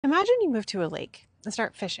Imagine you move to a lake and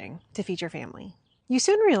start fishing to feed your family. You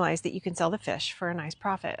soon realize that you can sell the fish for a nice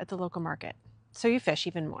profit at the local market, so you fish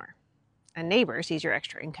even more. A neighbor sees your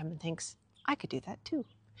extra income and thinks, I could do that too.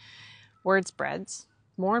 Word spreads,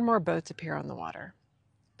 more and more boats appear on the water.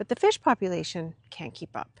 But the fish population can't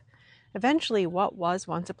keep up. Eventually, what was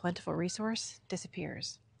once a plentiful resource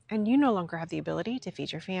disappears, and you no longer have the ability to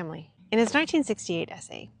feed your family. In his 1968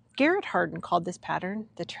 essay, Garrett Hardin called this pattern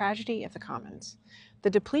the tragedy of the commons, the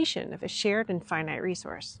depletion of a shared and finite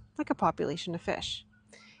resource, like a population of fish.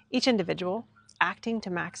 Each individual, acting to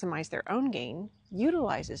maximize their own gain,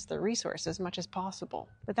 utilizes the resource as much as possible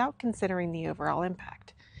without considering the overall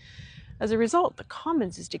impact. As a result, the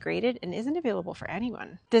commons is degraded and isn't available for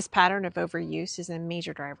anyone. This pattern of overuse is a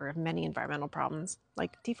major driver of many environmental problems,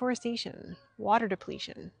 like deforestation, water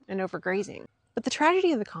depletion, and overgrazing. But the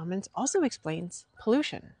tragedy of the commons also explains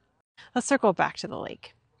pollution. Let's circle back to the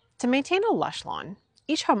lake. To maintain a lush lawn,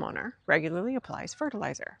 each homeowner regularly applies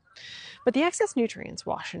fertilizer, but the excess nutrients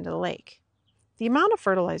wash into the lake. The amount of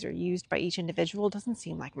fertilizer used by each individual doesn't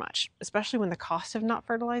seem like much, especially when the cost of not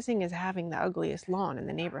fertilizing is having the ugliest lawn in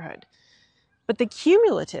the neighborhood. But the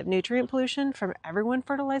cumulative nutrient pollution from everyone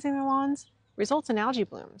fertilizing their lawns results in algae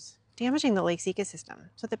blooms, damaging the lake's ecosystem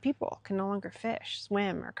so that people can no longer fish,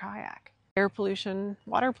 swim, or kayak. Air pollution,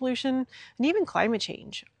 water pollution, and even climate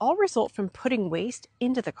change all result from putting waste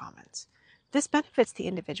into the commons. This benefits the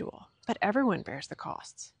individual, but everyone bears the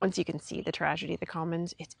costs. Once you can see the tragedy of the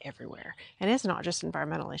commons, it's everywhere, and it's not just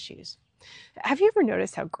environmental issues. Have you ever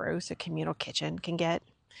noticed how gross a communal kitchen can get?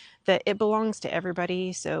 The it belongs to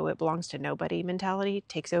everybody, so it belongs to nobody mentality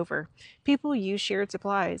takes over. People use shared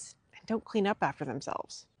supplies and don't clean up after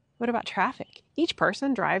themselves. What about traffic? Each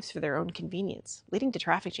person drives for their own convenience, leading to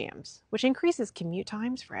traffic jams, which increases commute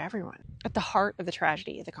times for everyone. At the heart of the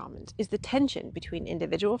tragedy of the commons is the tension between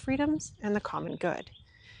individual freedoms and the common good.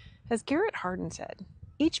 As Garrett Hardin said,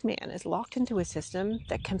 each man is locked into a system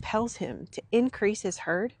that compels him to increase his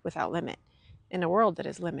herd without limit, in a world that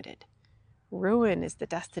is limited. Ruin is the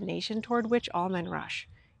destination toward which all men rush,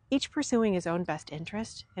 each pursuing his own best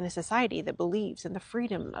interest in a society that believes in the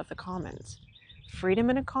freedom of the commons. Freedom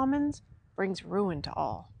in a commons brings ruin to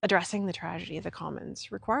all. Addressing the tragedy of the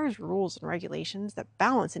commons requires rules and regulations that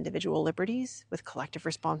balance individual liberties with collective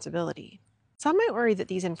responsibility. Some might worry that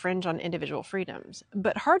these infringe on individual freedoms,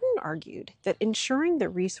 but Hardin argued that ensuring the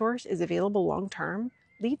resource is available long-term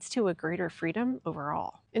leads to a greater freedom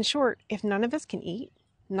overall. In short, if none of us can eat,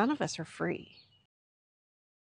 none of us are free.